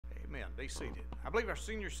Be seated. I believe our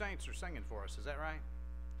senior saints are singing for us. Is that right?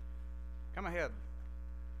 Come ahead.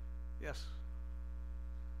 Yes.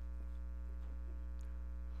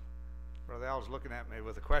 Brother Al's looking at me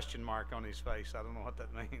with a question mark on his face. I don't know what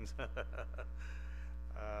that means.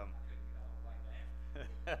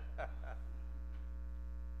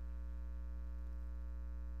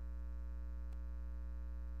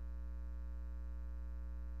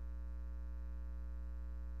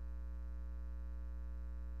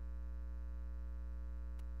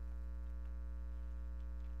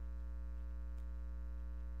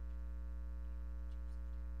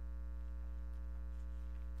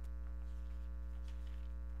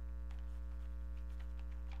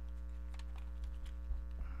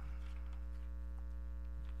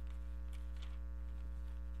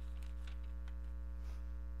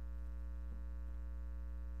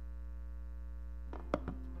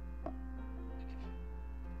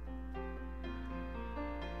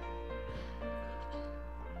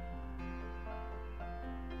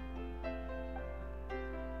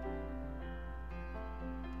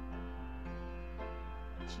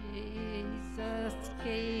 Jesus,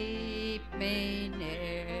 keep me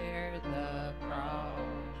near the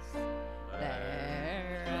cross,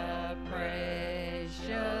 there a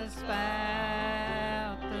precious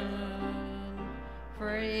fountain,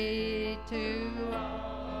 free to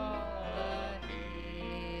all the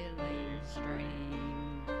healing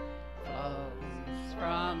stream, flows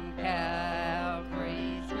from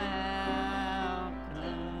Calvary's mountain.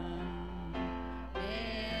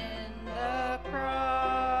 In the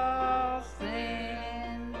cross,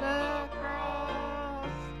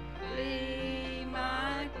 be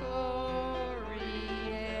my glory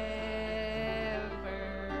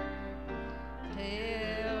ever,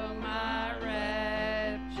 till my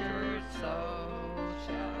raptured soul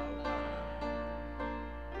shall find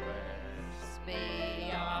rest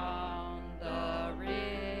beyond the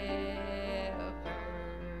river.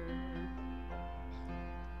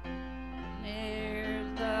 Near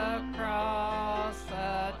the cross,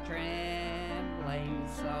 a trembling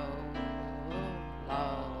soul,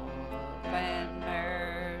 love and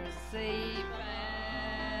mercy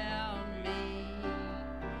found me.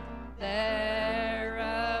 There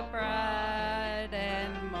a bright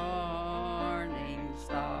and morning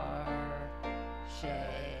star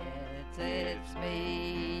sheds its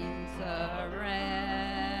beams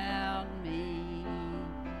around me.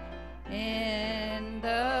 In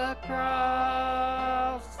the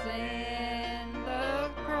cross,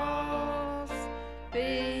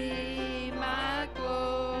 be my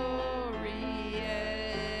glory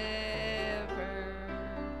ever,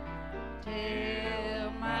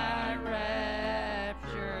 till my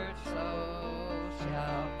raptured soul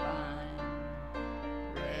shall find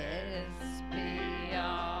rest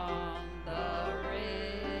beyond the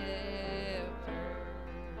river.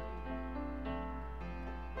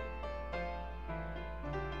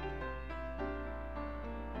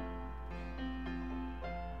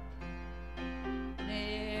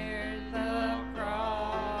 Near the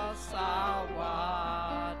cross I'll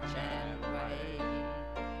watch and wait,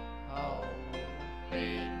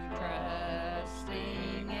 hoping,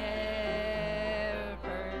 trusting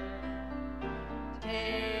ever,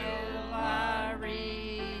 till I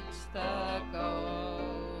reach the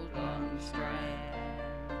golden strand,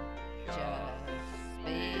 just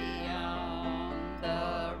beyond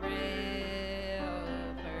the river.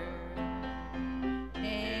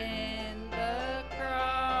 In the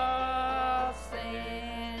cross,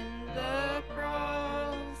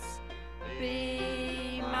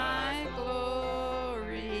 be my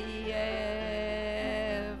glory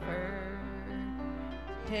ever,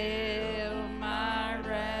 till my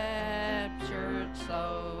raptured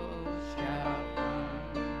soul shall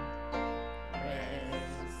find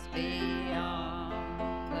rest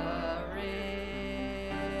beyond the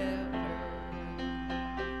river,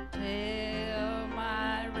 till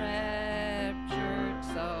my raptured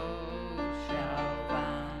soul shall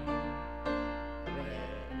find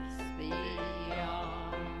rest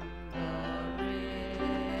beyond the river.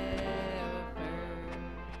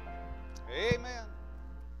 Amen.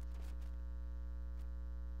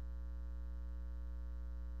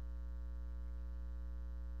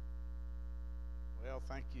 Well,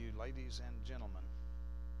 thank you, ladies and gentlemen.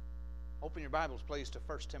 Open your Bibles, please, to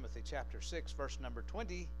 1 Timothy chapter 6, verse number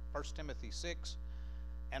 20. 1 Timothy 6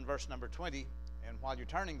 and verse number 20. And while you're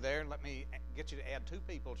turning there, let me get you to add two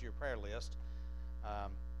people to your prayer list.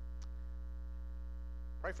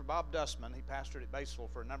 Pray for Bob Dustman. He pastored at Batesville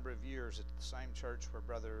for a number of years at the same church where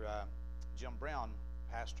Brother Jim Brown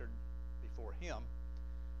pastored before him.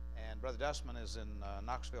 And Brother Dustman is in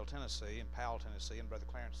Knoxville, Tennessee, and Powell, Tennessee, in Brother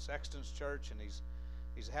Clarence Sexton's church, and he's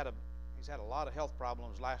had a lot of health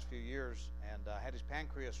problems the last few years, and had his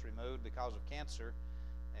pancreas removed because of cancer,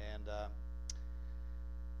 and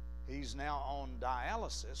he's now on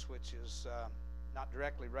dialysis, which is not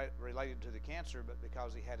directly related to the cancer, but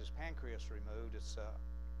because he had his pancreas removed, it's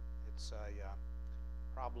a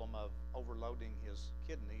problem of overloading his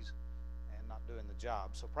kidneys and not doing the job.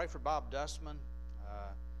 So pray for Bob Dustman,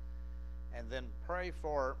 and then pray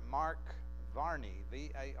for Mark Varney,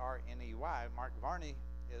 V-A-R-N-E-Y. Mark Varney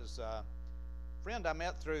is a friend I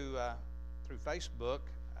met through Facebook.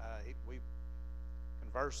 We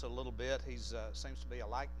converse a little bit. He's seems to be a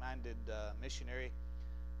like-minded missionary,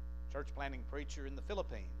 church planting preacher in the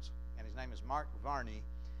Philippines, and his name is Mark Varney.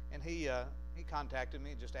 And he contacted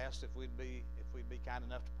me and just asked if we'd be kind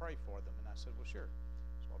enough to pray for them, and I said, well, sure.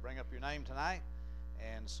 So I'll bring up your name tonight,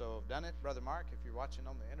 and so I've done it. Brother Mark, if you're watching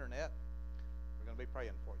on the internet, we're going to be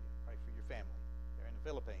praying for you. Pray for your family there in the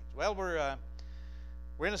Philippines. Well,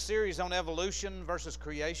 we're in a series on evolution versus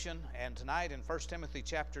creation, and tonight in 1 Timothy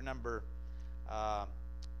chapter number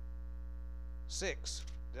 6.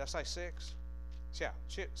 Did I say 6? Yeah,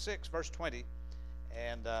 6, verse 20.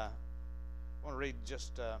 And I want to read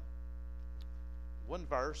just one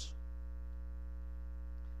verse,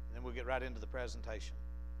 and then we'll get right into the presentation.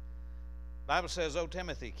 The Bible says, O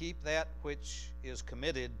Timothy, keep that which is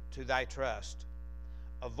committed to thy trust,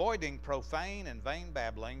 avoiding profane and vain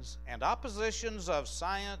babblings and oppositions of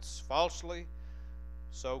science falsely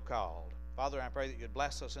so called. Father, I pray that you'd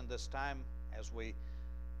bless us in this time as we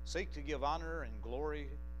seek to give honor and glory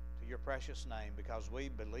to your precious name, because we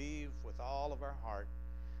believe with all of our heart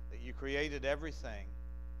that you created everything,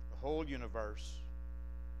 the whole universe,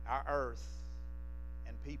 our earth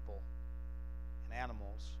and people and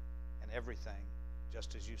animals and everything,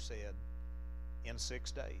 just as you said, in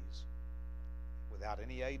 6 days, without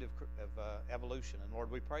any aid of evolution. And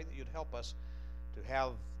Lord, we pray that you'd help us to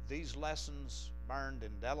have these lessons burned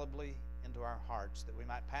indelibly into our hearts, that we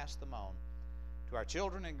might pass them on to our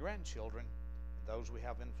children and grandchildren and those we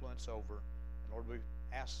have influence over. And Lord, we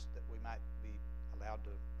ask that we might be allowed to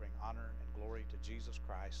bring honor and glory to Jesus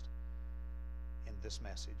Christ in this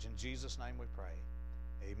message. In Jesus' name we pray.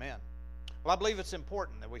 Amen. Well, I believe it's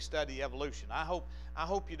important that we study evolution. I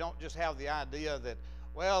hope you don't just have the idea that,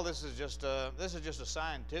 well, this is just a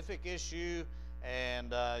scientific issue,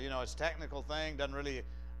 and it's a technical thing. It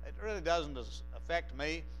really doesn't affect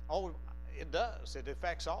me. Oh, it does. It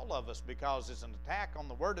affects all of us, because it's an attack on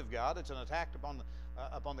the Word of God. It's an attack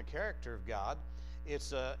upon the character of God.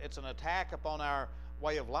 It's an attack upon our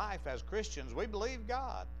way of life as Christians. We believe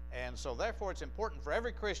God, and so therefore it's important for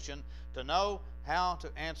every Christian to know how to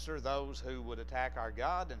answer those who would attack our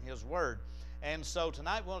God and His Word. And so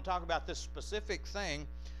tonight we want to talk about this specific thing.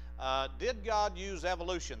 Did God use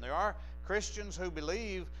evolution? There are Christians who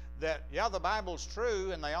believe that, yeah, the Bible's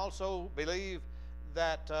true, and they also believe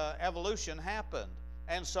that evolution happened.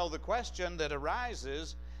 And so the question that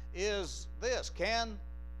arises is this: can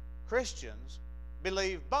Christians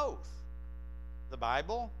believe both the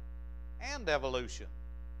Bible and evolution?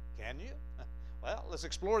 Can you? Well, let's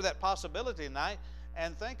explore that possibility tonight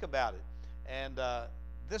and think about it. And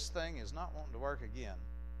this thing is not wanting to work again.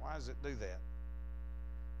 Why does it do that?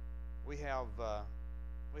 We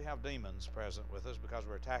have demons present with us because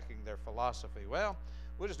we're attacking their philosophy. Well,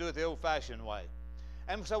 we'll just do it the old-fashioned way.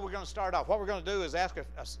 And so we're going to start off. What we're going to do is ask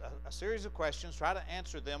a series of questions, try to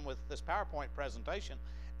answer them with this PowerPoint presentation,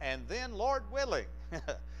 and then, Lord willing,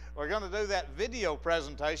 we're going to do that video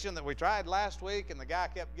presentation that we tried last week, and the guy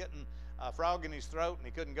kept getting a frog in his throat, and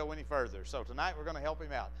he couldn't go any further. So tonight we're going to help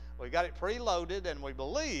him out. We got it preloaded, and we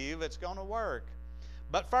believe it's going to work.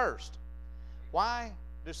 But first, why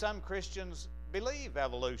do some Christians believe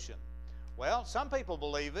evolution? Well, some people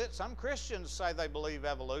believe it. Some Christians say they believe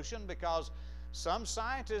evolution because some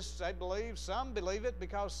scientists, some believe it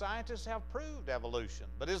because scientists have proved evolution.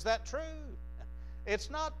 But is that true?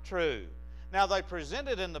 It's not true. Now, they present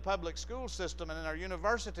it in the public school system and in our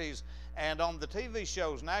universities and on the TV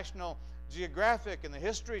shows, National Geographic and the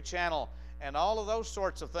History Channel and all of those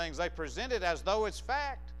sorts of things. They present it as though it's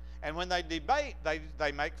fact. And when they debate,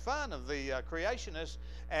 they make fun of the creationists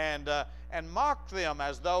and mock them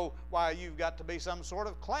as though, why, you've got to be some sort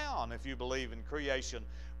of clown if you believe in creation.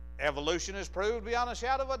 Evolution is proved beyond a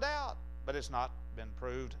shadow of a doubt, but it's not been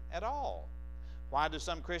proved at all. Why do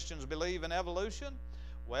some Christians believe in evolution?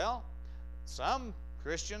 Well, some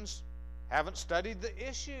Christians haven't studied the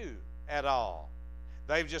issue at all.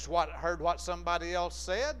 They've just heard what somebody else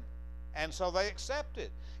said, and so they accept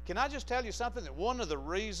it. Can I just tell you something? That one of the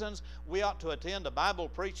reasons we ought to attend a Bible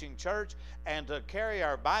preaching church and to carry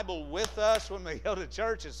our Bible with us when we go to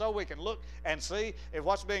church is so we can look and see if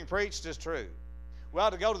what's being preached is true. We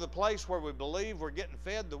ought to go to the place where we believe we're getting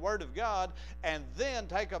fed the Word of God, and then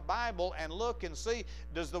take a Bible and look and see,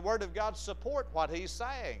 does the Word of God support what He's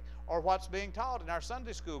saying, or what's being taught in our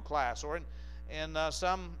Sunday school class, or in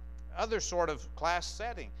some other sort of class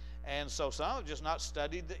setting. And so some have just not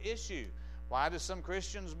studied the issue. Why do some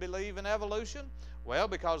Christians believe in evolution? Well,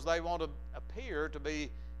 because they want to appear to be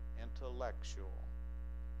intellectual.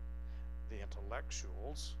 The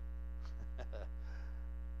intellectuals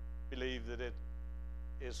believe that it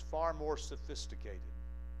is far more sophisticated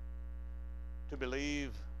to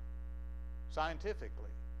believe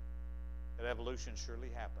scientifically that evolution surely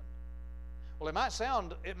happened. Well, it might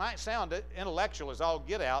sound intellectual as all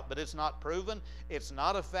get out, but it's not proven. It's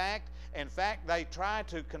not a fact. In fact, they try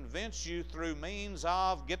to convince you through means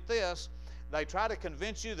of, get this, they try to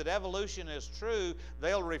convince you that evolution is true.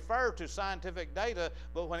 They'll refer to scientific data,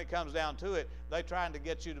 but when it comes down to it, they're trying to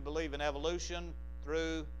get you to believe in evolution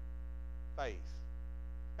through faith.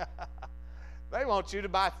 They want you to,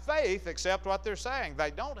 by faith, accept what they're saying. They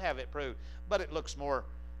don't have it proved, but it looks more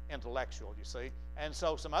intellectual, you see. And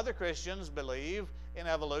so some other Christians believe in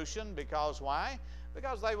evolution because why?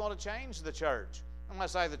 Because they want to change the church. When I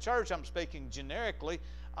say the church, I'm speaking generically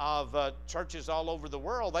of churches all over the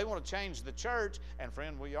world. They want to change the church, and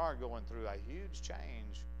friend, we are going through a huge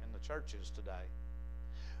change in the churches today.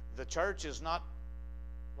 The church is not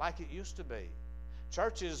like it used to be.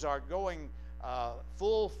 Churches are going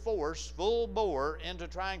full force, full bore into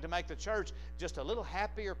trying to make the church just a little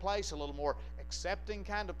happier place, a little more accepting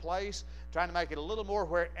kind of place, trying to make it a little more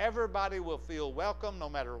where everybody will feel welcome no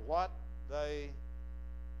matter what they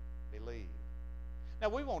believe. Now,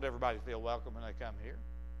 we want everybody to feel welcome when they come here,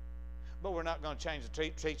 but we're not going to change the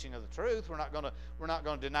teaching of the truth. We're not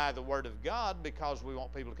going to deny the Word of God because we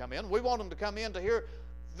want people to come in. We want them to come in to hear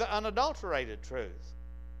the unadulterated truth.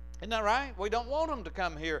 Isn't that right? We don't want them to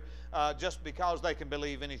come here just because they can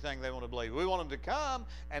believe anything they want to believe. We want them to come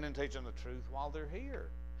and then teach them the truth while they're here.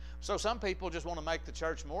 So some people just want to make the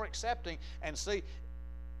church more accepting, and see,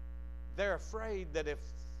 they're afraid that if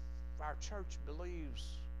our church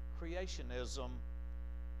believes creationism,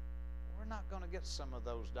 we're not going to get some of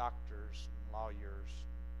those doctors and lawyers,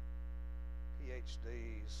 and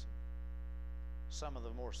PhDs, some of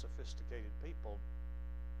the more sophisticated people,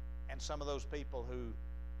 and some of those people who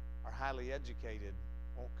are highly educated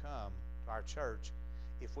won't come to our church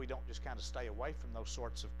if we don't just kind of stay away from those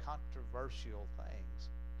sorts of controversial things.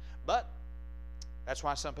 But that's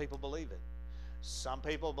why some people believe it. Some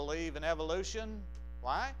people believe in evolution.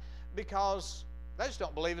 Why? Because they just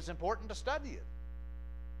don't believe it's important to study it.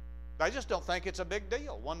 They just don't think it's a big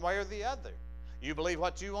deal, one way or the other. You believe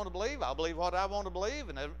what you want to believe, I'll believe what I want to believe,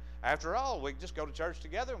 and after all, we just go to church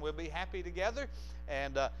together and we'll be happy together.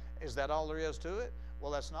 And is that all there is to it? Well,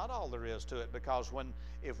 that's not all there is to it, because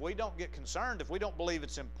if we don't get concerned, if we don't believe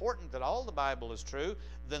it's important that all the Bible is true,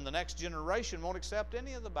 then the next generation won't accept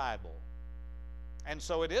any of the Bible. And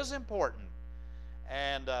so it is important.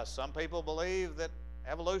 And some people believe that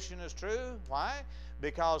evolution is true. Why?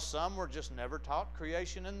 Because some were just never taught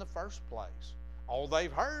creation in the first place. All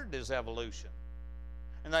they've heard is evolution,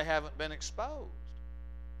 and they haven't been exposed.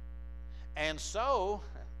 And so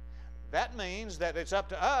that means that it's up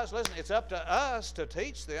to us, listen, it's up to us to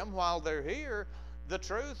teach them while they're here the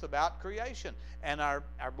truth about creation. And our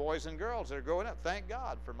boys and girls that are growing up, thank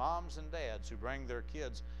God for moms and dads who bring their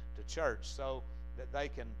kids to church so that they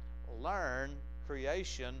can learn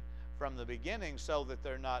creation from the beginning, so that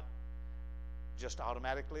they're not just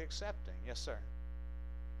automatically accepting. Yes, sir.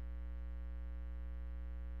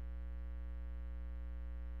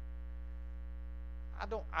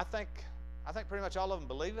 I think pretty much all of them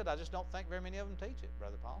believe it. I just don't think very many of them teach it,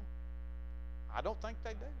 Brother Paul. I don't think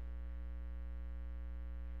they do.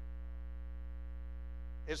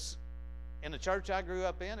 It's in the church I grew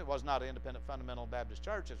up in. It was not an independent fundamental Baptist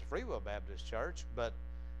church. It's a Free Will Baptist church. But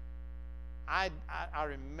I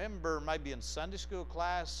remember maybe in Sunday school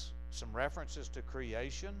class some references to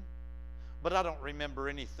creation, but I don't remember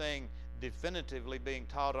anything definitively being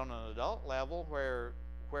taught on an adult level where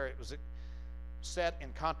it was set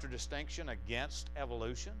in contradistinction against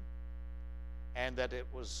evolution, and that it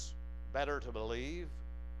was better to believe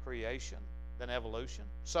creation than evolution.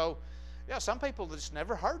 So, yeah, some people just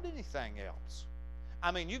never heard anything else.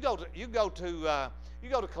 I mean, you go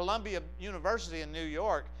to Columbia University in New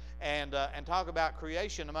York and talk about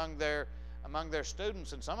creation among their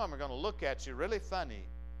students, and some of them are going to look at you really funny.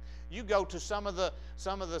 You go to some of the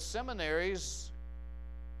seminaries,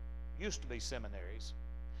 used to be seminaries,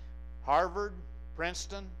 Harvard,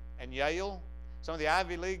 Princeton, and Yale, some of the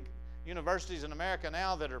Ivy League universities in America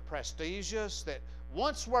now that are prestigious, that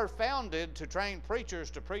once were founded to train preachers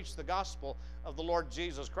to preach the gospel of the Lord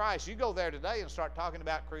Jesus Christ. You go there today and start talking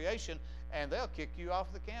about creation, and they'll kick you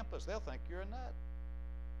off the campus. They'll think you're a nut.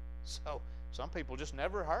 So some people just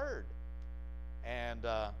never heard. And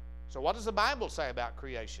so what does the Bible say about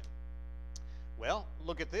creation? Well,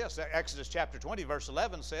 look at this. Exodus chapter 20, verse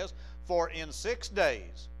 11 says, "For in 6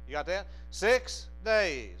 days," you got that? 6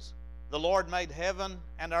 days, "the Lord made heaven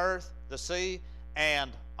and earth, the sea,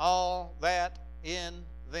 and all that in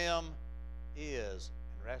them is,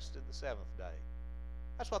 and rested the 7th day."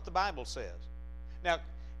 That's what the Bible says. Now,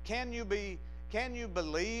 can you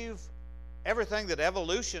believe everything that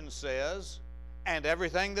evolution says and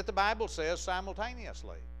everything that the Bible says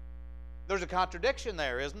simultaneously? There's a contradiction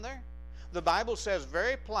there, isn't there? The Bible says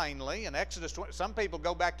very plainly in Exodus 20, some people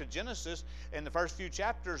go back to Genesis in the first few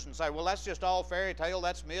chapters and say, well, that's just all fairy tale,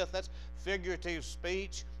 that's myth, that's figurative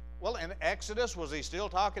speech. Well, in Exodus, was he still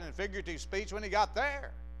talking in figurative speech when he got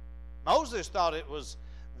there? Moses thought it was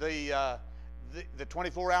the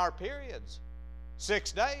 24-hour periods.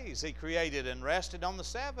 6 days he created and rested on the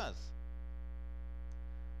 7th.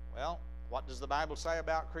 Well, what does the Bible say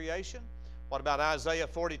about creation? What about Isaiah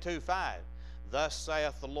 42:5? Thus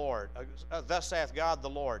saith the Lord, thus saith God the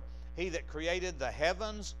Lord, He that created the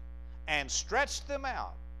heavens and stretched them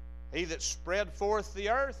out, He that spread forth the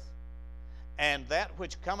earth, and that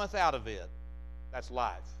which cometh out of it, that's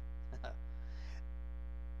life.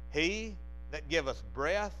 He that giveth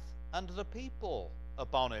breath unto the people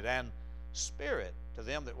upon it, and spirit to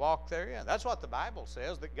them that walk therein. That's what the Bible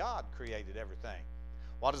says, that God created everything.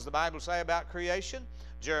 What does the Bible say about creation?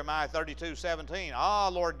 Jeremiah 32:17. Ah,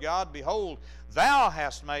 Lord God, behold, Thou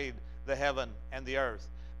hast made the heaven and the earth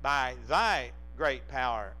by Thy great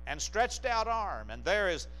power and stretched out arm, and there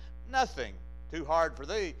is nothing too hard for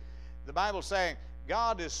Thee. The Bible's saying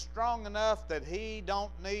God is strong enough that He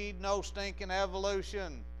don't need no stinking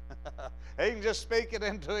evolution. He can just speak it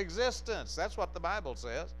into existence. That's what the Bible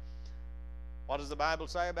says. What does the Bible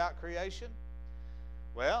say about creation?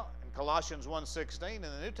 Well, in Colossians 1:16 in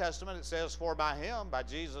the New Testament it says, for by Him, by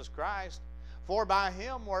Jesus Christ, for by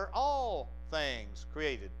Him were all things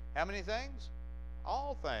created. How many things?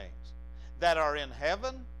 All things. That are in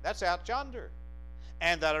heaven, that's out yonder.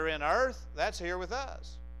 And that are in earth, that's here with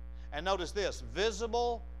us. And notice this,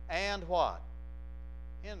 visible and what?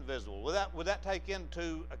 Invisible. Would that take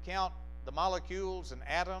into account the molecules and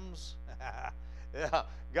atoms? Yeah.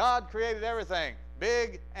 God created everything,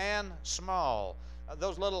 big and small.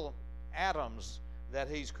 Those little atoms that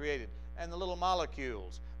He's created and the little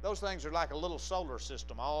molecules, those things are like a little solar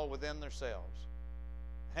system all within themselves.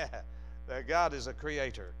 God is a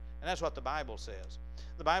creator, and that's what the Bible says.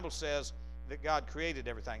 The Bible says that God created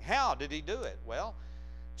everything. How did He do it? Well,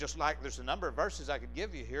 just like there's a number of verses I could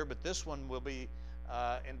give you here, but this one will be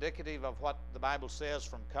indicative of what the Bible says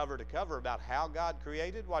from cover to cover about how God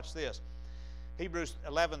created. Watch this. Hebrews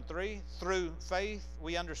 11:3, through faith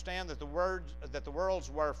we understand that the worlds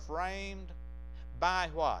were framed by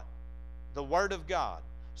what? The Word of God,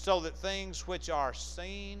 so that things which are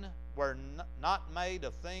seen were not made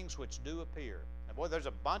of things which do appear. Now, boy, there's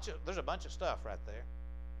a bunch of stuff right there.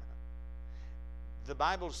 The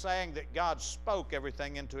Bible's saying that God spoke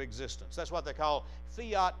everything into existence. That's what they call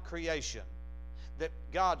fiat creation. That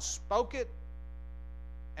God spoke it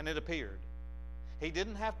and it appeared. He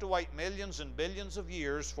didn't have to wait millions and billions of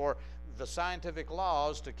years for the scientific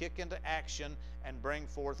laws to kick into action and bring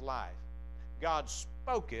forth life. God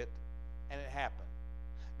spoke it and it happened.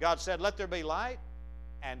 God said, let there be light,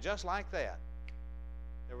 and just like that,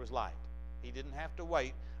 there was light. He didn't have to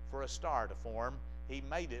wait for a star to form. He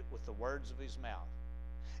made it with the words of His mouth.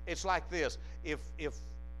 It's like this.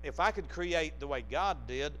 If I could create the way God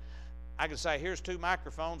did, I could say, here's 2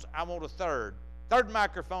 microphones. I want a third. Third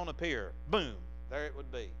microphone appear. Boom. There it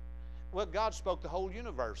would be. Well, God spoke the whole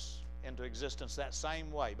universe into existence that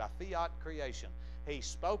same way, by fiat creation. He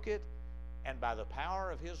spoke it, and by the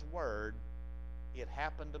power of His Word, it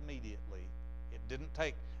happened immediately. It didn't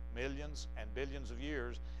take millions and billions of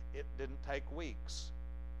years. It didn't take weeks.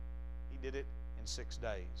 He did it in 6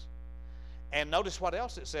 days. And notice what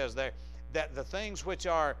else it says there, that the things which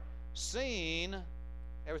are seen,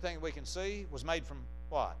 everything that we can see, was made from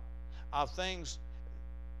what? Of things.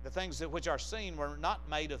 The things that which are seen were not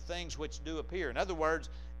made of things which do appear. In other words,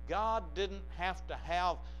 God didn't have to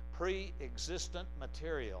have pre-existent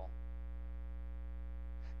material.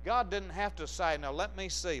 God didn't have to say, now let me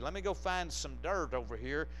see, let me go find some dirt over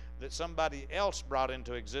here that somebody else brought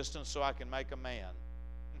into existence so I can make a man.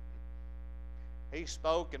 He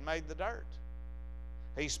spoke and made the dirt.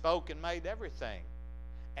 He spoke and made everything.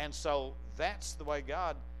 And so that's the way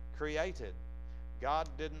God created. God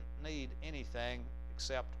didn't need anything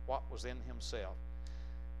except what was in himself.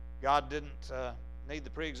 God didn't need the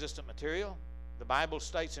pre-existent material. The Bible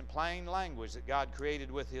states in plain language that God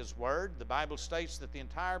created with his word. The Bible states that the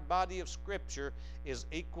entire body of Scripture is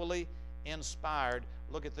equally inspired.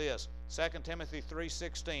 Look at this, 2 Timothy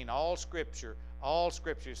 3:16, all Scripture.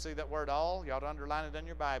 You see that word all? You ought to underline it in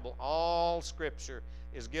your Bible. All Scripture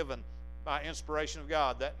is given by inspiration of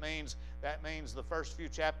God. That means the first few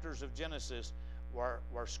chapters of Genesis were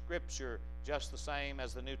Scripture just the same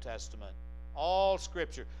as the New Testament. All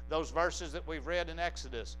Scripture. Those verses that we've read in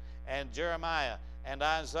Exodus and Jeremiah and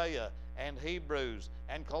Isaiah and Hebrews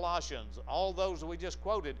and Colossians, all those that we just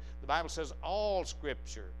quoted, the Bible says all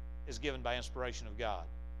Scripture is given by inspiration of God.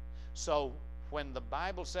 So when the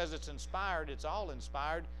Bible says it's inspired, it's all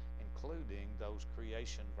inspired, including those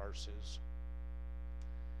creation verses.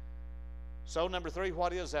 So number 3,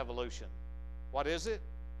 what is evolution? What is it?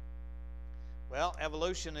 Well,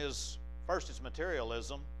 evolution is, first, it's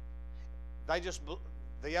materialism.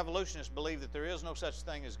 The evolutionists believe that there is no such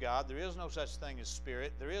thing as God. There is no such thing as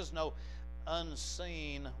spirit. There is no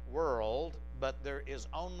unseen world, but there is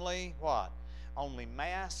only what? Only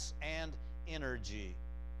mass and energy.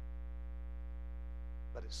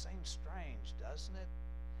 But it seems strange, doesn't it,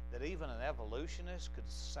 that even an evolutionist could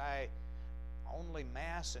say only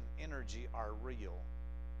mass and energy are real.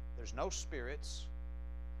 There's no spirits.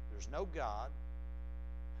 There's no God.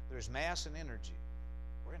 There's mass and energy.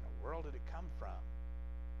 Where in the world did it come from?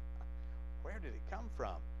 Where did it come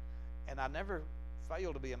from? And I never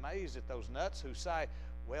fail to be amazed at those nuts who say,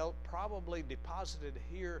 well, probably deposited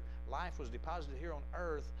here, life was deposited here on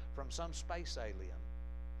earth from some space alien.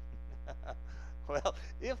 Well,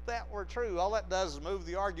 if that were true, all that does is move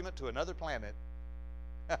the argument to another planet.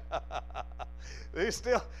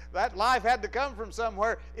 That life had to come from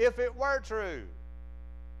somewhere if it were true.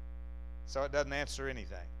 So it doesn't answer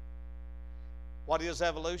anything. What is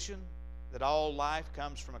evolution? That all life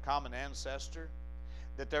comes from a common ancestor,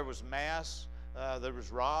 that there was mass, there was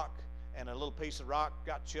rock, and a little piece of rock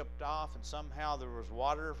got chipped off, and somehow there was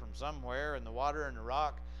water from somewhere, and the water and the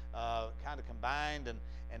rock kind of combined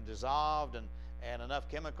and dissolved, and enough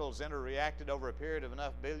chemicals interreacted over a period of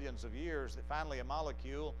enough billions of years that finally a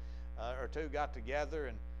molecule or two got together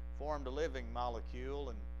and formed a living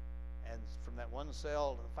molecule, and from that one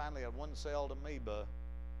cell, finally a one-celled amoeba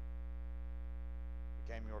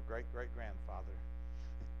became your great-great-grandfather.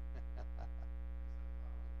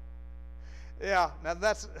 Yeah, now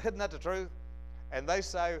isn't that the truth? And they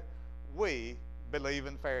say, we believe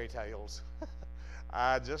in fairy tales.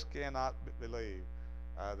 I just cannot believe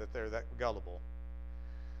that they're that gullible.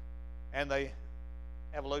 And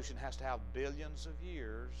evolution has to have billions of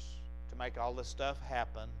years to make all this stuff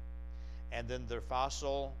happen. And then their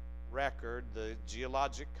fossil record, the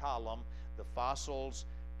geologic column, the fossils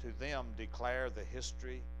to them declare the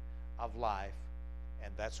history of life,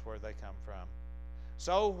 and that's where they come from.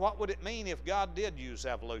 So what would it mean if God did use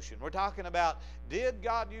evolution? We're talking about, did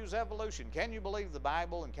God use evolution? Can you believe the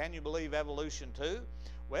Bible, and can you believe evolution too?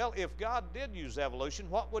 Well, if God did use evolution,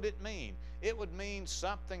 what would it mean? It would mean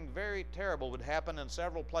something very terrible would happen in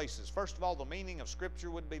several places. First of all, the meaning of Scripture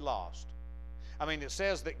would be lost. I mean, it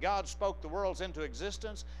says that God spoke the worlds into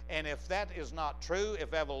existence, and if that is not true,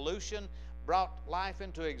 if evolution brought life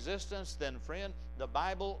into existence, then, friend, the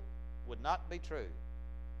Bible would not be true.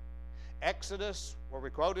 Exodus, where we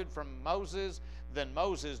quoted from Moses, then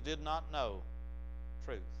Moses did not know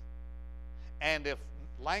truth. And if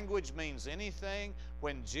language means anything,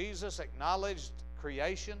 when Jesus acknowledged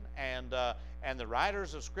creation and the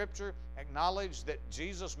writers of Scripture acknowledged that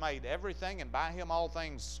Jesus made everything and by him all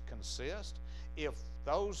things consist, if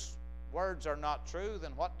those words are not true,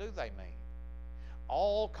 then what do they mean?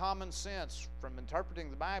 All common sense from interpreting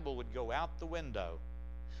the Bible would go out the window.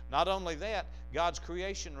 Not only that, God's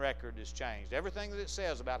creation record is changed. Everything that it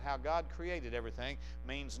says about how God created everything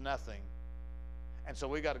means nothing. And so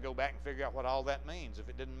we've got to go back and figure out what all that means. If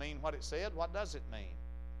it didn't mean what it said, what does it mean?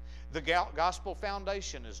 The gospel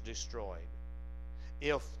foundation is destroyed.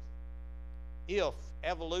 If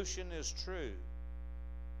evolution is true,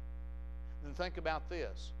 then think about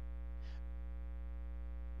this.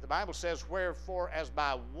 The Bible says, wherefore as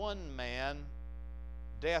by one man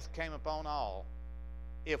death came upon all.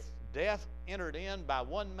 If death entered in by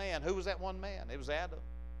one man, who was that one man? It was Adam.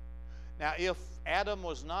 Now, if Adam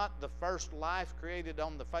was not the first life created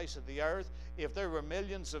on the face of the earth, if there were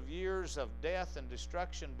millions of years of death and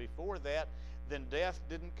destruction before that, then death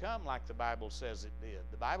didn't come like the Bible says it did.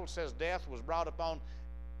 The Bible says death was brought upon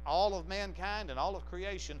all of mankind and all of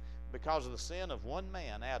creation because of the sin of one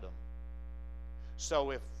man, Adam.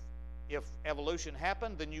 So if evolution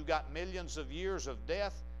happened, then you got millions of years of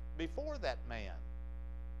death before that man.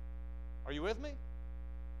 Are you with me?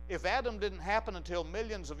 If Adam didn't happen until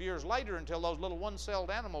millions of years later, until those little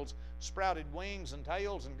one-celled animals sprouted wings and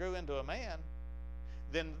tails and grew into a man,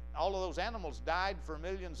 then all of those animals died for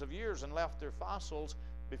millions of years and left their fossils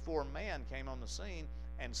before man came on the scene,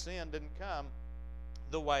 and sin didn't come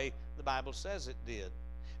the way the Bible says it did.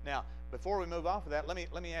 Now, before we move off of that, let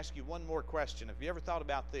me ask you one more question. Have you ever thought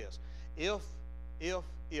about this? If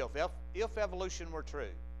evolution were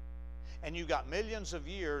true, and you got millions of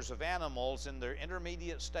years of animals in their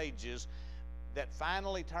intermediate stages that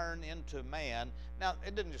finally turn into man. Now,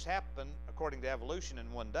 it didn't just happen according to evolution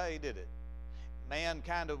in one day, did it? Man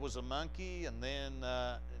kind of was a monkey, and then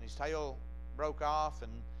and his tail broke off,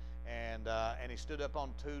 and he stood up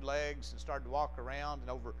on two legs and started to walk around, and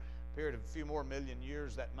over a period of a few more million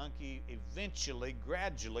years, that monkey eventually,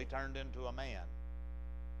 gradually turned into a man.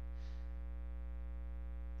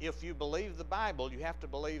 If you believe the Bible, you have to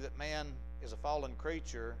believe that man is a fallen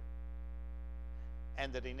creature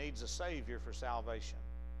and that he needs a Savior for salvation.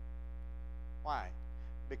 Why?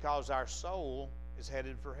 Because our soul is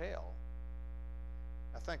headed for hell.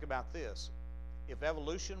 Now think about this. If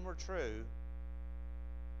evolution were true,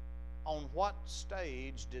 on what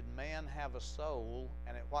stage did man have a soul,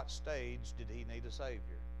 and at what stage did he need a Savior?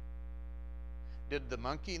 Did the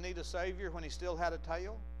monkey need a Savior when he still had a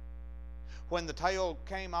tail? When the tail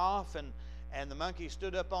came off and the monkey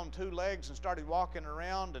stood up on two legs and started walking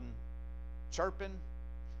around and chirping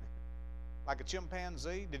like a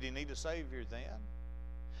chimpanzee, did he need a Savior then?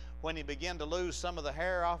 When he began to lose some of the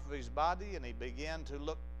hair off of his body and he began to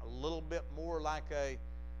look a little bit more like a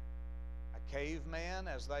caveman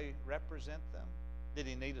as they represent them, did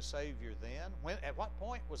he need a Savior then? At what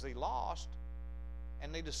point was he lost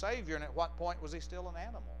and need a Savior, and at what point was he still an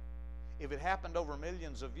animal? If it happened over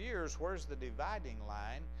millions of years, where's the dividing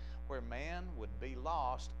line where man would be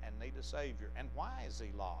lost and need a Savior? And why is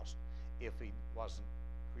he lost if he wasn't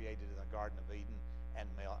created in the Garden of Eden and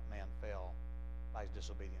man fell by his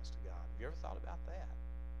disobedience to God? Have you ever thought about that?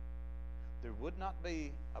 There would not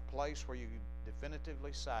be a place where you could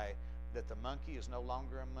definitively say that the monkey is no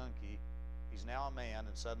longer a monkey, he's now a man,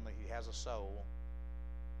 and suddenly he has a soul.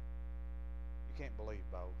 You can't believe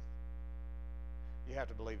both. You have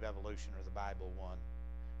to believe evolution or the Bible won.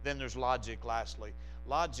 Then there's logic, lastly.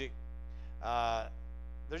 Logic,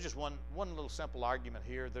 there's just one little simple argument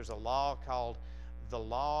here. There's a law called the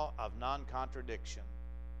law of non-contradiction.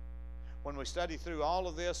 When we study through all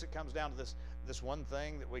of this, it comes down to this one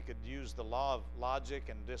thing, that we could use the law of logic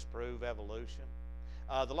and disprove evolution.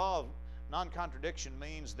 The law of non-contradiction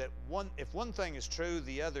means that if one thing is true,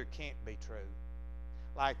 the other can't be true.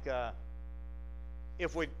 Like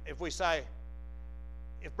if we say,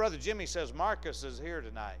 if Brother Jimmy says Marcus is here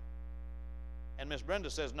tonight, and Miss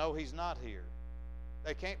Brenda says no, he's not here,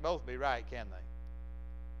 they can't both be right, can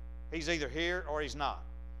they? He's either here or he's not.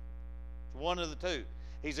 It's one of the two.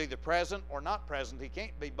 He's either present or not present. He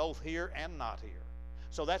can't be both here and not here.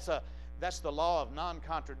 So that's the law of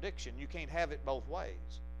non-contradiction. You can't have it both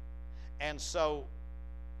ways. And so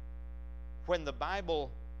when the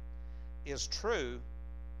Bible is true,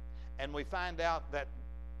 and we find out that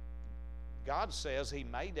God says He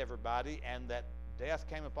made everybody, and that death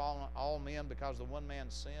came upon all men because of the one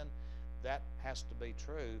man's sin, that has to be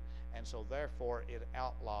true. And so therefore it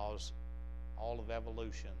outlaws all of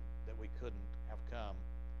evolution, that we couldn't have come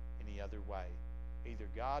any other way. Either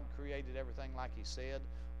God created everything like He said,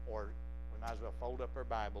 or we might as well fold up our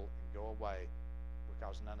Bible and go away,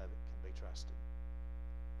 because none of it can be trusted.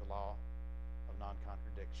 The law of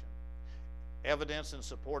non-contradiction. Evidence in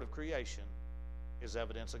support of creation is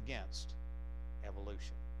evidence against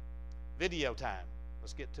evolution. Video time.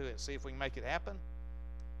 Let's get to it. See if we can make it happen.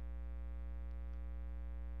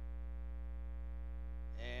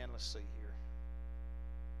 And let's see here.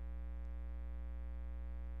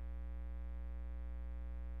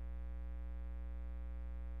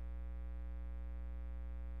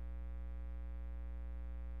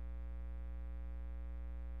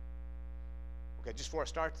 Okay, just before I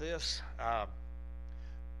start this,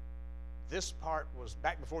 this part was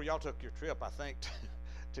back before y'all took your trip, I think,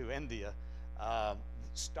 to India.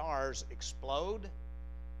 Stars explode.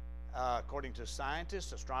 According to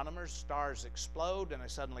scientists, astronomers, stars explode and they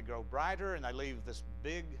suddenly grow brighter, and they leave this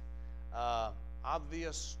big,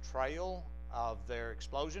 obvious trail of their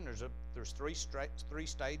explosion. There's three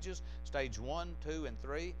stages, stage 1, 2, and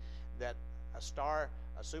 3, that a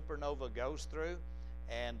supernova goes through.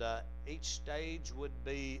 And each stage would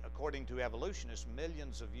be, according to evolutionists,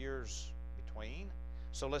 millions of years between.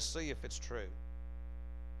 So let's see if it's true.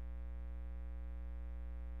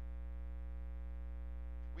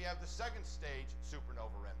 We have the second stage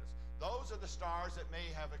supernova remnants. Those are the stars that may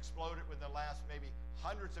have exploded within the last maybe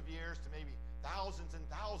hundreds of years to maybe thousands and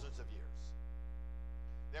thousands of years.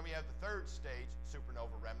 Then we have the third stage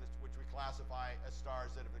supernova remnants, which we classify as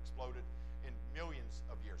stars that have exploded in millions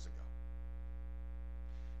of years ago.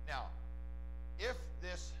 Now, if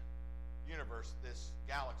this universe, this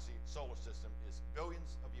galaxy, solar system, is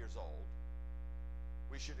billions of years old,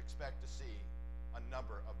 we should expect to see a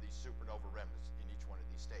number of these supernova remnants in each one of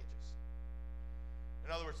these stages.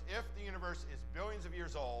 In other words, if the universe is billions of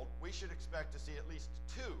years old, we should expect to see at least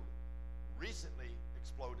 2 recently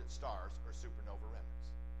exploded stars or supernova remnants.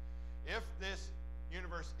 If this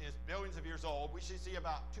universe is billions of years old, we should see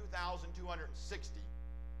about 2,260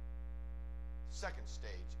 second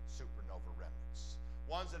stage supernova remnants,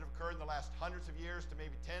 ones that have occurred in the last hundreds of years to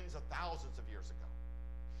maybe tens of thousands of years ago.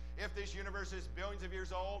 If this universe is billions of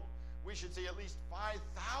years old, we should see at least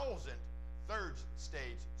 5,000 third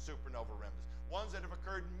stage supernova remnants, ones that have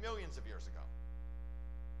occurred millions of years ago.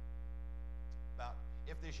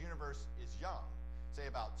 If this universe is young, say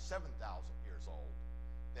about 7,000 years old,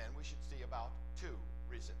 then we should see about 2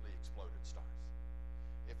 recently exploded stars.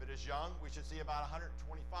 If it is young, we should see about 125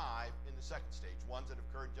 in the second stage, ones that have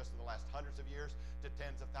occurred just in the last hundreds of years to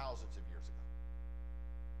tens of thousands of years ago.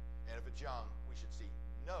 And if it's young, we should see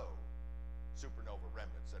no supernova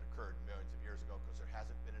remnants that occurred millions of years ago, because there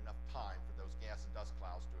hasn't been enough time for those gas and dust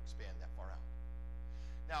clouds to expand that far out.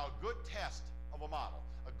 Now, a good test of a model,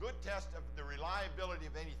 a good test of the reliability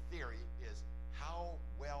of any theory is how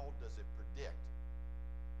well does it predict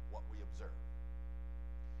what we observe.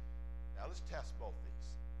 Now, let's test both these.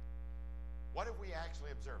 What have we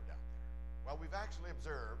actually observed out there? Well, we've actually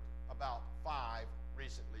observed about 5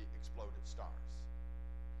 recently exploded stars.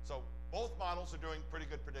 So both models are doing pretty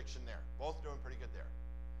good prediction there. Both doing pretty good there.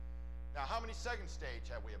 Now, how many second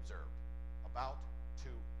stage have we observed? About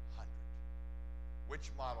 200.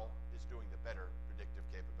 Which model is doing the better predictive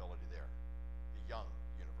capability there? The young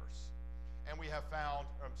universe. And we have found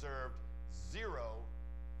or observed 0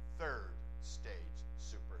 third stage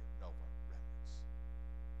supernova remnants.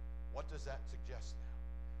 What does that suggest now?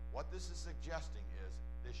 What this is suggesting is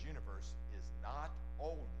this universe is not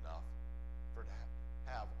old enough for to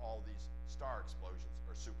have all these star explosions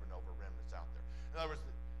or supernova remnants out there. In other words,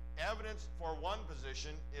 evidence for one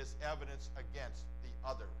position is evidence against the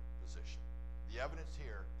other position. The evidence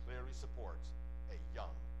here clearly supports a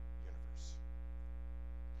young universe.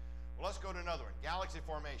 Well, let's go to another one, galaxy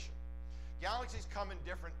formation. Galaxies come in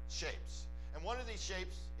different shapes, and one of these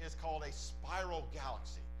shapes is called a spiral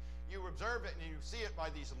galaxy. You observe it and you see it by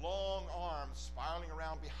these long arms spiraling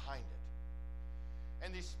around behind it.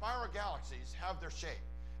 And these spiral galaxies have their shape.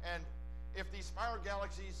 And if these spiral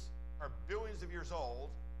galaxies are billions of years old,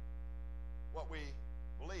 what we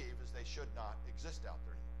believe is they should not exist out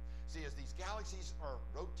there anymore. See, as these galaxies are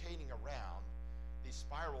rotating around, these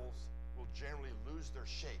spirals will generally lose their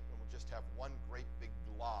shape and will just have one great big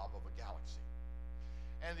glob of a galaxy.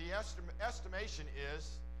 And the estimation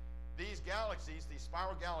is these galaxies, these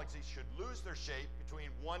spiral galaxies, should lose their shape between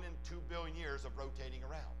 1 and 2 billion years of rotating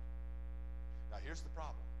around. Now, here's the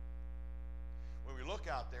problem. When we look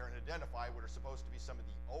out there and identify what are supposed to be some of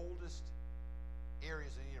the oldest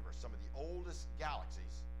areas of the universe, some of the oldest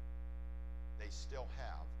galaxies, they still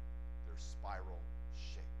have their spiral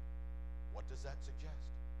shape. What does that suggest?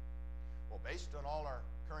 Well, based on all our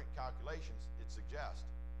current calculations, it suggests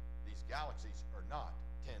these galaxies are not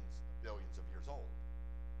tens of billions of years old,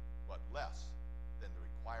 but less than the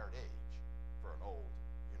required age for an old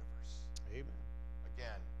universe. Amen.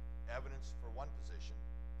 Again, evidence for one position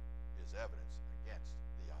is evidence against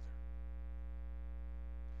the other.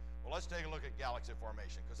 Well, let's take a look at galaxy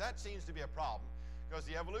formation, because that seems to be a problem, because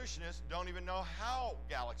the evolutionists don't even know how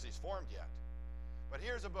galaxies formed yet. But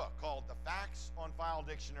here's a book called The Facts on File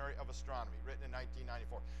Dictionary of Astronomy, written in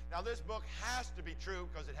 1994. Now, this book has to be true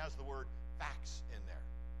because it has the word facts in there.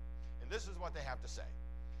 And this is what they have to say.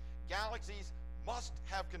 Galaxies must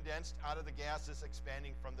have condensed out of the gases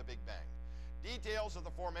expanding from the Big Bang. Details of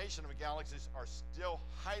the formation of galaxies are still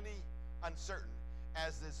highly uncertain,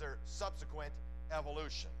 as is their subsequent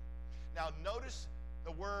evolution. Now, notice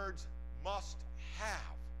the words must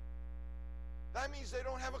have. That means they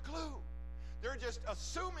don't have a clue. They're just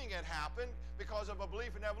assuming it happened because of a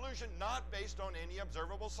belief in evolution, not based on any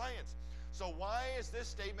observable science. So why is this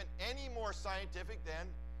statement any more scientific than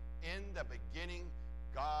in the beginning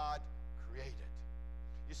God created?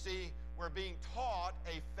 You see, we're being taught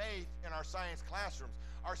a faith in our science classrooms.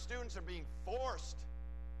 Our students are being forced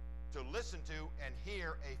to listen to and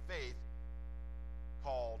hear a faith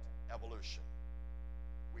called evolution.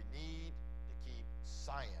 We need to keep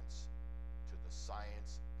science to the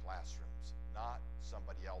science classrooms, not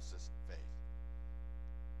somebody else's faith.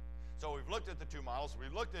 So we've looked at the two models.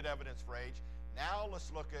 We've looked at evidence for age. Now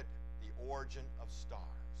let's look at the origin of stars.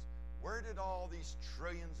 Where did all these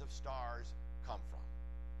trillions of stars come from?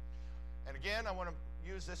 And again, I want to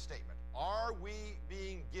use this statement. Are we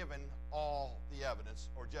being given all the evidence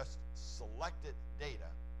or just selected data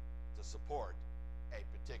to support a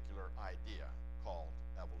particular idea called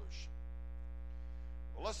evolution?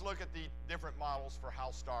 Well, let's look at the different models for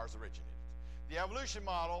how stars originated. The evolution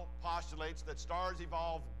model postulates that stars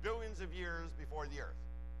evolved billions of years before the Earth.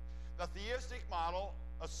 The theistic model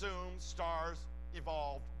assumes stars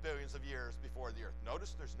evolved billions of years before the Earth.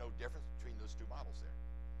 Notice there's no difference between those two models there.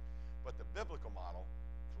 But the biblical model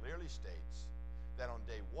clearly states that on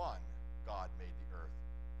day 1, God made the Earth,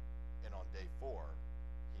 and on day 4,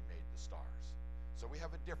 he made the stars. So we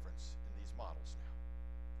have a difference in these models now.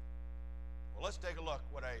 Well, let's take a look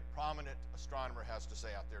what a prominent astronomer has to say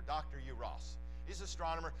out there, Dr. Hugh Ross. He's an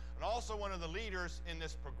astronomer and also one of the leaders in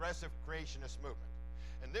this progressive creationist movement.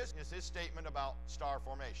 And this is his statement about star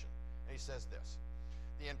formation. And he says this: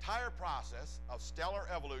 the entire process of stellar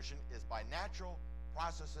evolution is by natural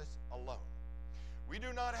processes alone. We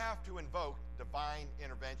do not have to invoke divine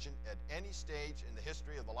intervention at any stage in the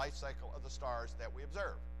history of the life cycle of the stars that we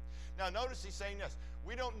observe. Now notice he's saying this: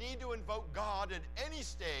 we don't need to invoke God at any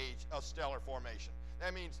stage of stellar formation.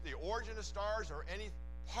 That means the origin of stars or any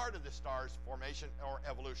part of the star's formation or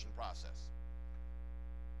evolution process.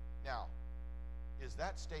 Now, is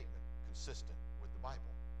that statement consistent with the Bible?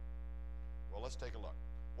 Well, let's take a look.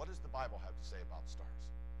 What does the Bible have to say about stars?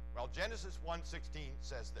 Well, Genesis 1:16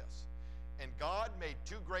 says this: and God made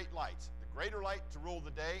two great lights, the greater light to rule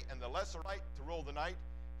the day and the lesser light to rule the night.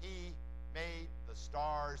 He made the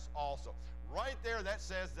stars also. Right there, that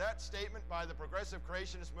says that statement by the progressive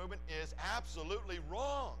creationist movement is absolutely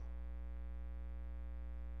wrong.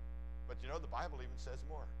 But you know, the Bible even says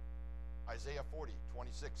more. Isaiah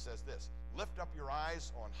 40:26 says this: lift up your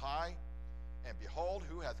eyes on high, and behold,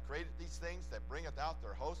 who hath created these things that bringeth out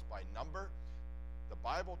their host by number? The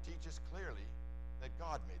Bible teaches clearly that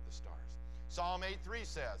God made the stars. Psalm 8:3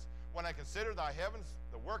 says, when I consider thy heavens,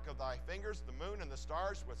 the work of thy fingers, the moon and the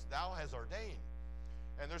stars which thou hast ordained.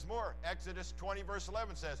 And there's more. Exodus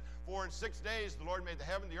 20:11 says, for in 6 days the Lord made the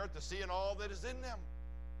heaven, the earth, the sea, and all that is in them.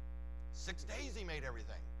 6 days he made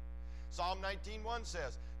everything. Psalm 19:1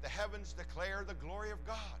 says, the heavens declare the glory of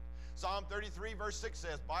God. Psalm 33:6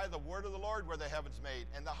 says, by the word of the Lord were the heavens made,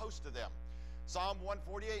 and the host of them. Psalm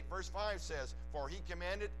 148:5 says, for he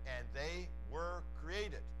commanded, and they were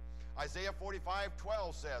created. Isaiah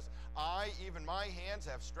 45:12 says, I, even my hands,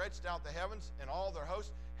 have stretched out the heavens, and all their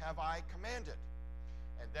hosts have I commanded.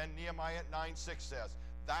 And then Nehemiah 9:6 says,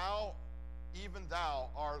 thou, even thou,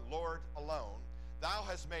 art Lord alone. Thou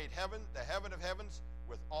hast made heaven, the heaven of heavens,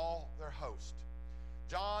 with all their host.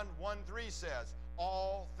 John 1:3 says,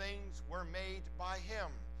 all things were made by him.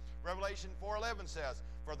 Revelation 4:11 says,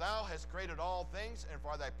 for thou hast created all things, and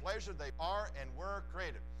for thy pleasure they are and were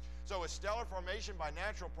created. So is stellar formation by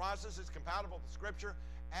natural processes compatible with Scripture?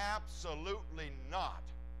 Absolutely not.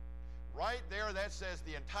 Right there, that says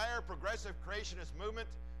the entire progressive creationist movement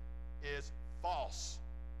is false.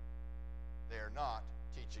 They are not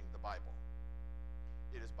teaching the Bible.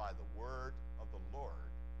 It is by the word of the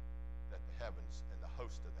Lord that the heavens and the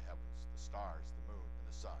host of the heavens, the stars, the moon, and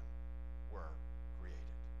the sun were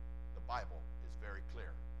created. The Bible is very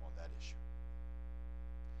clear on that issue.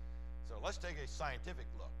 So let's take a scientific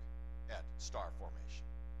look at star formation.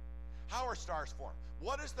 How are stars formed?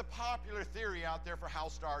 What is the popular theory out there for how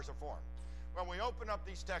stars are formed? When we open up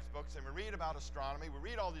these textbooks and we read about astronomy, we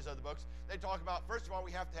read all these other books, they talk about, first of all,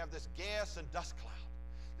 we have to have this gas and dust cloud.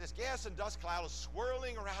 This gas and dust cloud is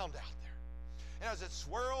swirling around out there. And as it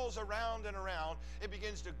swirls around and around, it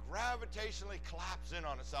begins to gravitationally collapse in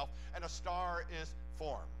on itself, and a star is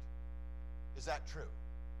formed. Is that true?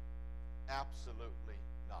 Absolutely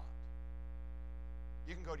not.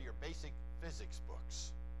 You can go to your basic physics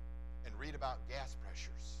books and read about gas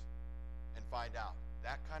pressures and find out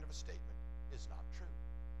that kind of a statement is not true.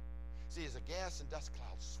 See, as a gas and dust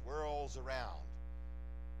cloud swirls around,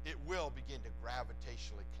 it will begin to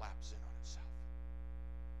gravitationally collapse in on itself.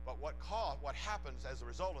 But what happens as a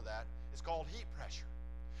result of that is called heat pressure.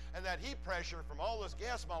 And that heat pressure from all those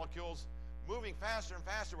gas molecules moving faster and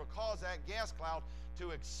faster will cause that gas cloud to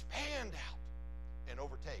expand out and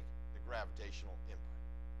overtake the gravitational input.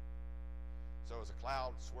 So as a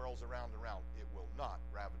cloud swirls around and around, it will not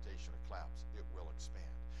gravitationally collapse. It will expand.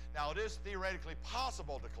 Now, it is theoretically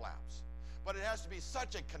possible to collapse, but it has to be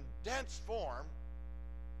such a condensed form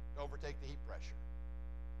overtake the heat pressure.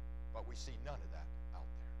 But we see none of that out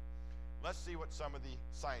there. Let's see what some of the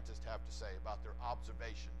scientists have to say about their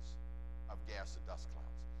observations of gas and dust clouds.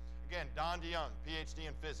 Again, Don DeYoung, PhD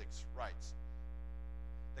in physics, writes,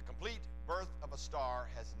 "The complete birth of a star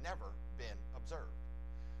has never been observed.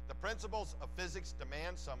 The principles of physics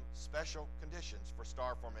demand some special conditions for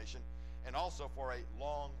star formation and also for a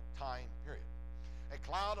long time period. A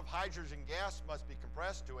cloud of hydrogen gas must be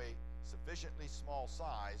compressed to a sufficiently small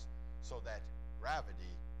size so that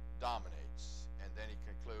gravity dominates." And then he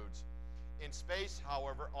concludes, "In space,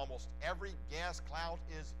 however, almost every gas cloud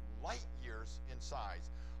is light years in size,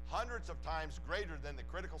 hundreds of times greater than the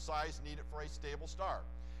critical size needed for a stable star.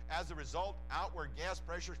 As a result, outward gas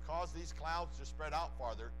pressures cause these clouds to spread out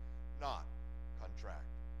farther, not contract."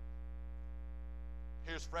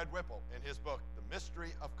 Here's Fred Whipple in his book, The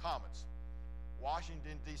Mystery of Comets,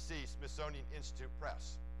 Washington, D.C., Smithsonian Institute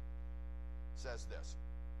Press, says this: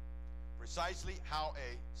 "Precisely how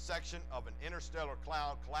a section of an interstellar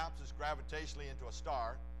cloud collapses gravitationally into a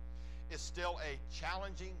star is still a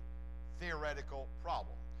challenging theoretical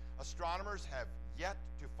problem. Astronomers have yet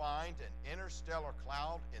to find an interstellar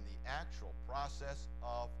cloud in the actual process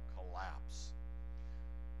of collapse."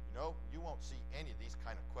 You know, you won't see any of these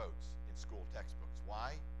kind of quotes in school textbooks.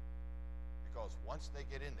 Why? Because once they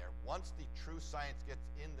get in there, once the true science gets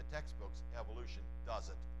in the textbooks, evolution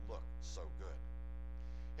doesn't look so good.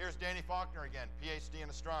 Here's Danny Faulkner again, PhD in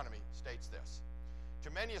astronomy, states this: "To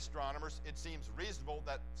many astronomers, it seems reasonable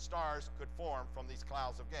that stars could form from these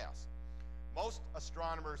clouds of gas. Most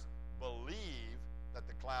astronomers believe that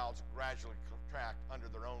the clouds gradually contract under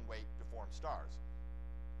their own weight to form stars.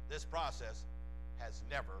 This process has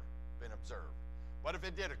never been observed. But if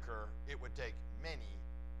it did occur, it would take many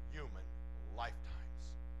human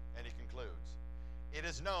lifetimes." And he concludes, "It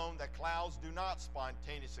is known that clouds do not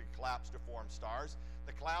spontaneously collapse to form stars.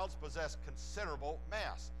 The clouds possess considerable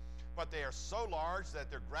mass, but they are so large that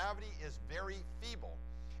their gravity is very feeble.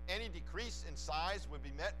 Any decrease in size would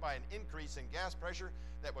be met by an increase in gas pressure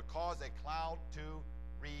that would cause a cloud to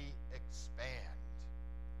re-expand."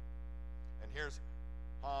 And here's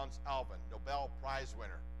Hans Alvin, Nobel Prize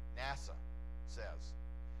winner, NASA, says,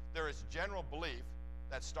 "There is general belief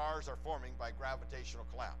that stars are forming by gravitational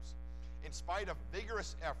collapse. In spite of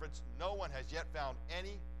vigorous efforts, no one has yet found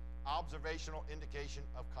any observational indication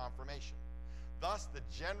of confirmation. Thus, the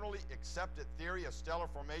generally accepted theory of stellar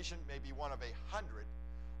formation may be one of 100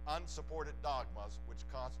 unsupported dogmas which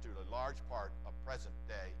constitute a large part of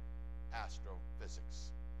present-day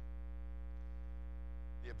astrophysics."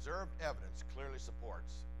 The observed evidence clearly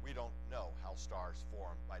supports we don't know how stars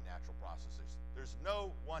form by natural processes. There's no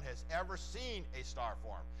one has ever seen a star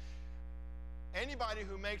form. Anybody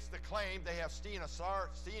who makes the claim they have seen a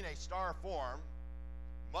star form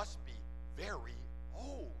must be very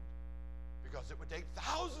old, because it would take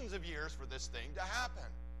thousands of years for this thing to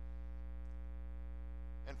happen.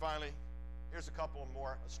 And finally, here's a couple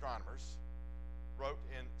more astronomers wrote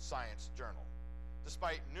in Science Journal.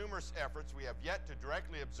 "Despite numerous efforts, we have yet to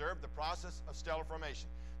directly observe the process of stellar formation.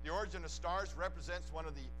 The origin of stars represents one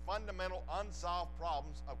of the fundamental unsolved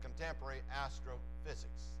problems of contemporary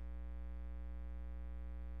astrophysics."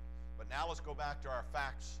 But now let's go back to our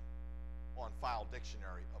Facts on File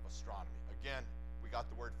Dictionary of Astronomy. Again, we got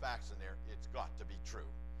the word facts in there. It's got to be true.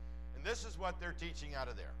 And this is what they're teaching out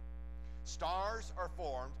of there. Stars are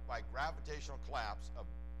formed by gravitational collapse of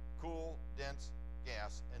cool, dense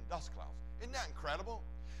gas and dust clouds. Isn't that incredible?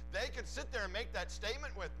 They could sit there and make that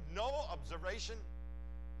statement with no observation,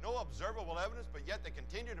 no observable evidence, but yet they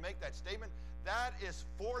continue to make that statement. That is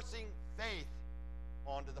forcing faith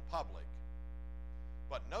onto the public.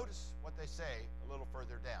 But notice what they say a little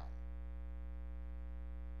further down.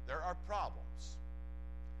 There are problems,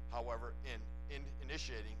 however, in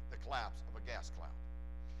initiating the collapse of a gas cloud.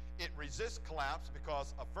 It resists collapse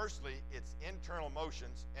because of, firstly, its internal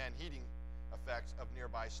motions and heating effects of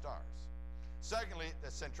nearby stars. Secondly,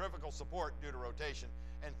 the centrifugal support due to rotation.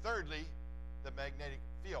 And thirdly, the magnetic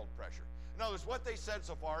field pressure. In other words, what they said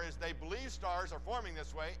so far is they believe stars are forming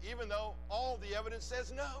this way, even though all the evidence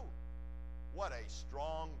says no. What a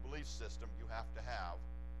strong belief system you have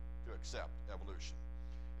to accept evolution.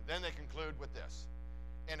 And then they conclude with this.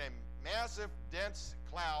 In a massive, dense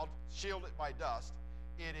cloud shielded by dust,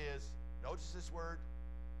 it is, notice this word,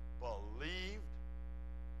 believed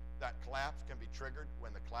that collapse can be triggered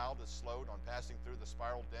when the cloud is slowed on passing through the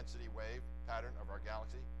spiral density wave pattern of our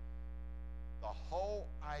galaxy. The whole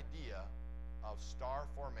idea of star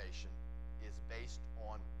formation is based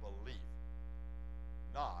on belief,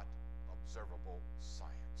 not observable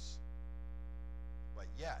science. But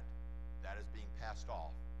yet, that is being passed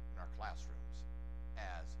off in our classrooms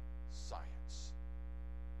as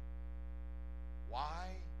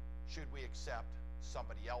should we accept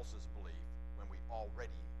somebody else's belief when we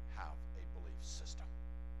already have a belief system?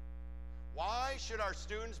 Why should our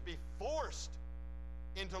students be forced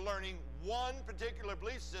into learning one particular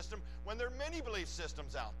belief system when there are many belief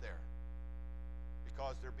systems out there?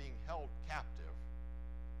 Because they're being held captive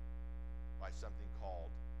by something called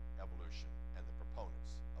evolution and the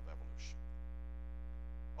proponents of evolution.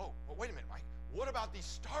 Oh, but wait a minute, Mike. What about these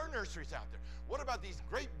star nurseries out there? What about these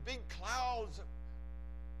great big clouds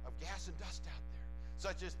of gas and dust out there,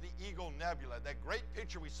 such as the Eagle Nebula, that great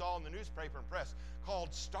picture we saw in the newspaper and press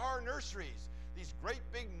called star nurseries? These great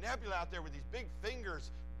big nebula out there with these big fingers,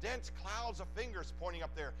 dense clouds of fingers pointing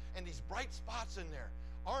up there, and these bright spots in there.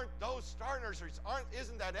 Aren't those star nurseries?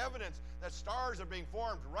 Isn't that evidence that stars are being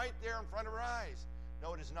formed right there in front of our eyes?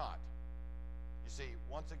 No, it is not. You see,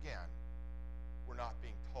 once again, we're not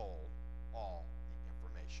being told all the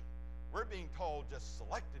information. We're being told just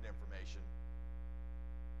selected information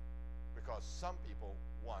because some people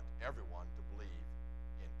want everyone to believe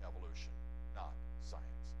in evolution, not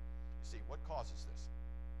science. You see, what causes this?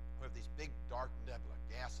 We have these big dark nebula,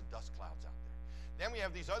 gas and dust clouds out there. Then we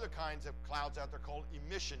have these other kinds of clouds out there called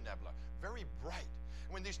emission nebula, very bright.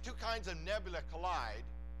 And when these two kinds of nebula collide,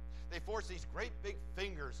 they force these great big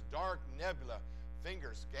fingers, dark nebula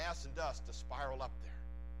fingers, gas and dust, to spiral up there.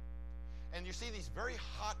 And you see these very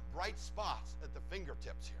hot, bright spots at the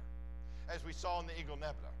fingertips here, as we saw in the Eagle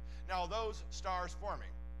Nebula. Now, are those stars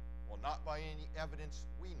forming? Well, not by any evidence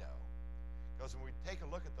we know. Because when we take a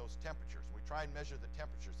look at those temperatures, we try and measure the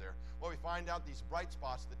temperatures there, well, we find out these bright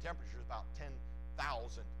spots, the temperature is about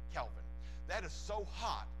 10,000 Kelvin. That is so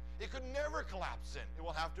hot, it could never collapse in. It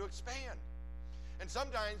will have to expand. And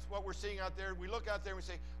sometimes what we're seeing out there, we look out there and we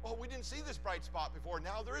say, oh, we didn't see this bright spot before,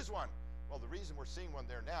 now there is one. Well, the reason we're seeing one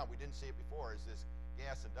there now, we didn't see it before, is this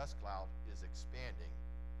gas and dust cloud is expanding,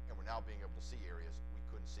 and we're now being able to see areas we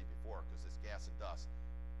couldn't see before because this gas and dust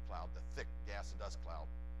cloud, the thick gas and dust cloud,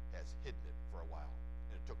 has hidden it for a while,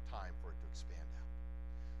 and it took time for it to expand out.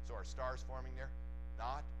 So are stars forming there?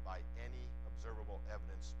 Not by any observable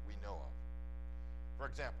evidence we know of. For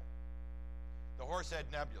example, the Horsehead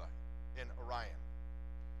Nebula in Orion.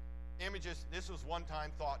 Images, this was one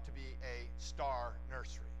time thought to be a star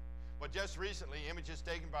nursery. But just recently, images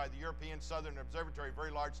taken by the European Southern Observatory Very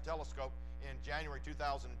Large Telescope in January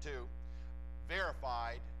 2002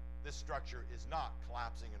 verified this structure is not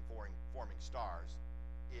collapsing and forming stars.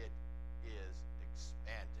 It is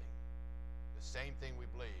expanding. The same thing we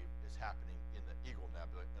believe is happening in the Eagle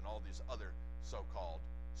Nebula and all these other so-called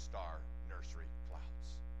star nursery clouds.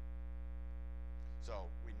 So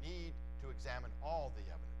we need to examine all the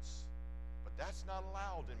evidence. But that's not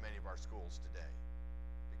allowed in many of our schools today,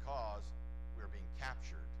 because we're being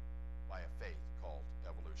captured by a faith called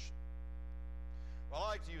evolution. Well,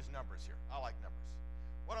 I like to use numbers here. I like numbers.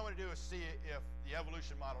 What I want to do is see if the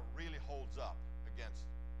evolution model really holds up against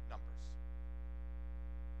numbers.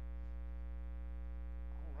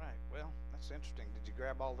 All right, well, that's interesting. Did you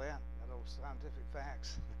grab all that? Those scientific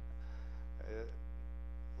facts?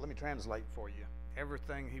 Let me translate for you.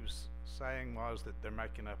 Everything he was saying was that they're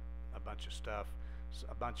making up a bunch of stuff,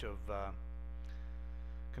 a bunch of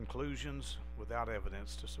conclusions without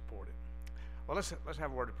evidence to support it. Well, let's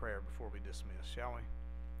have a word of prayer before we dismiss, shall we?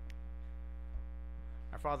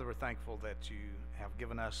 Our Father, we're thankful that you have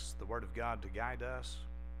given us the Word of God to guide us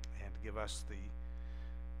and to give us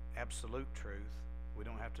the absolute truth. We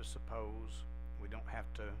don't have to suppose. We don't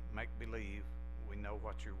have to make believe. We know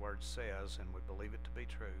what your Word says, and we believe it to be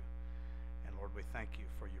true. And Lord, we thank you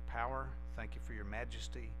for your power. Thank you for your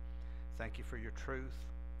majesty. Thank you for your truth.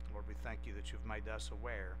 Lord, we thank you that you've made us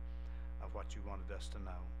aware of what you wanted us to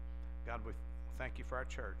know. God, we thank you for our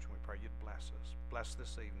church, and we pray you'd bless us. Bless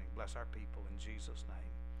this evening. Bless our people in Jesus'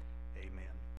 name. Amen.